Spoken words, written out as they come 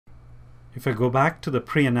If I go back to the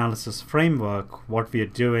pre-analysis framework, what we are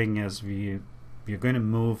doing is we're going to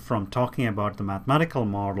move from talking about the mathematical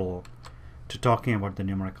model to talking about the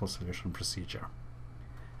numerical solution procedure.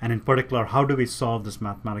 And in particular, how do we solve this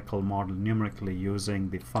mathematical model numerically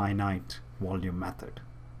using the finite volume method?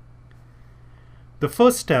 The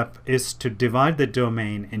first step is to divide the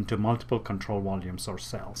domain into multiple control volumes or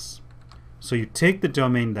cells. So you take the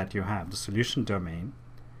domain that you have, the solution domain,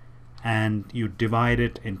 and you divide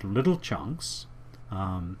it into little chunks,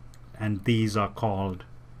 and these are called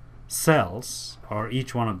cells, or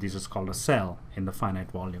each one of these is called a cell in the finite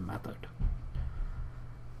volume method.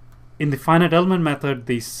 In the finite element method,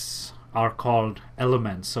 these are called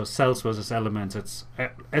elements. So cells versus elements, it's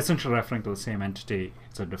essentially referring to the same entity.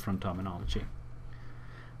 It's a different terminology.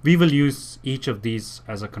 We will use each of these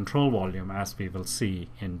as a control volume, as we will see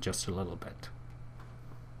in just a little bit.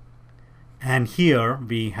 And here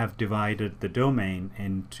we have divided the domain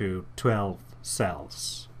into 12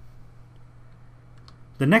 cells.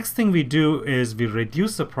 The next thing we do is we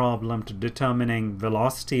reduce the problem to determining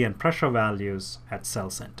velocity and pressure values at cell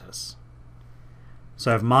centers.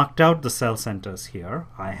 So I've marked out the cell centers here.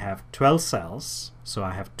 I have 12 cells, so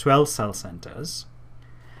I have 12 cell centers.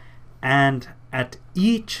 And at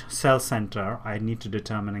each cell center, I need to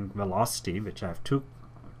determine velocity, which I have two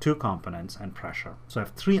components, and pressure. So I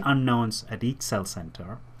have 3 unknowns at each cell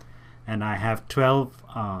center, and I have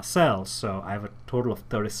 12 cells, so I have a total of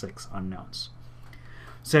 36 unknowns.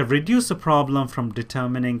 So I've reduced the problem from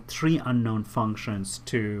determining 3 unknown functions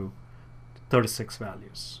to 36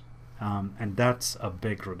 values, and that's a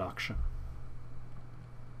big reduction.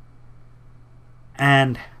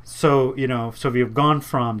 And so, so we've gone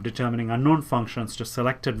from determining unknown functions to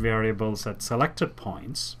selected variables at selected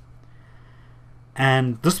points.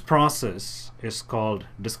 And this process is called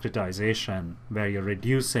discretization, where you're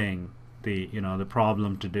reducing the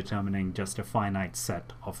problem to determining just a finite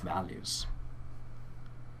set of values.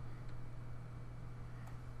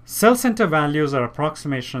 Cell center values are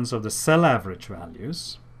approximations of the cell average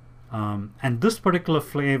values. And this particular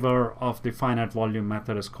flavor of the finite volume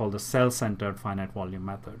method is called the cell-centered finite volume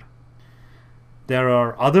method. There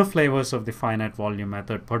are other flavors of the finite volume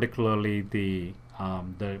method, particularly the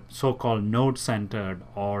so-called node-centered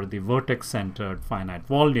or the vertex-centered finite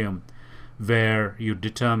volume, where you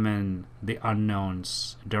determine the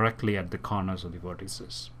unknowns directly at the corners of the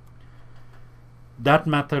vertices. That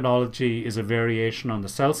methodology is a variation on the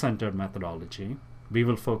cell-centered methodology. We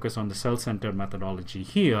will focus on the cell-centered methodology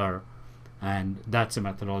here, and that's a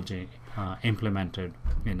methodology implemented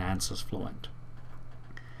in ANSYS Fluent.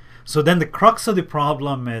 So then the crux of the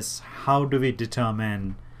problem is, how do we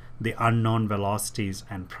determine the unknown velocities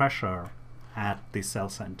and pressure at the cell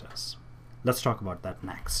centers? Let's talk about that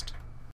next.